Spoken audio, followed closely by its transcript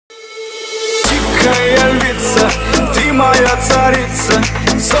дикая львица, ты моя царица.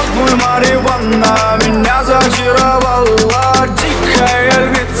 Сок мой марихуана меня зачаровала. Дикая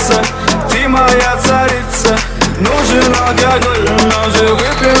львица, ты моя царица. Нужен алкоголь, но же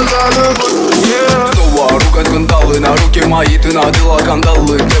выпьем за любовь. Снова ругань скандалы, на руки мои ты надела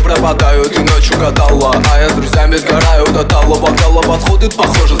кандалы. Где пропадаю, ты ночью гадала, а я с друзьями сгораю до тала. Бокала подходит,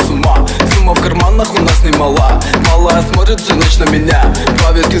 похоже, с ума. Сумма в карманах у нас немала. Малая смотрит всю ночь на меня.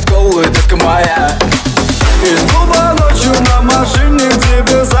 Два виски с колой, детка моя. Из клуба ночью на машине к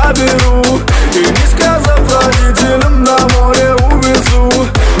тебе заберу. И не сказав родителям, на море увезу.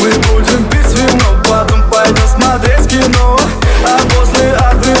 Мы будем пить вино, потом пойдем смотреть кино. А после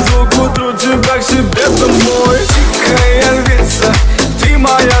отвезу к утру тебя к себе домой.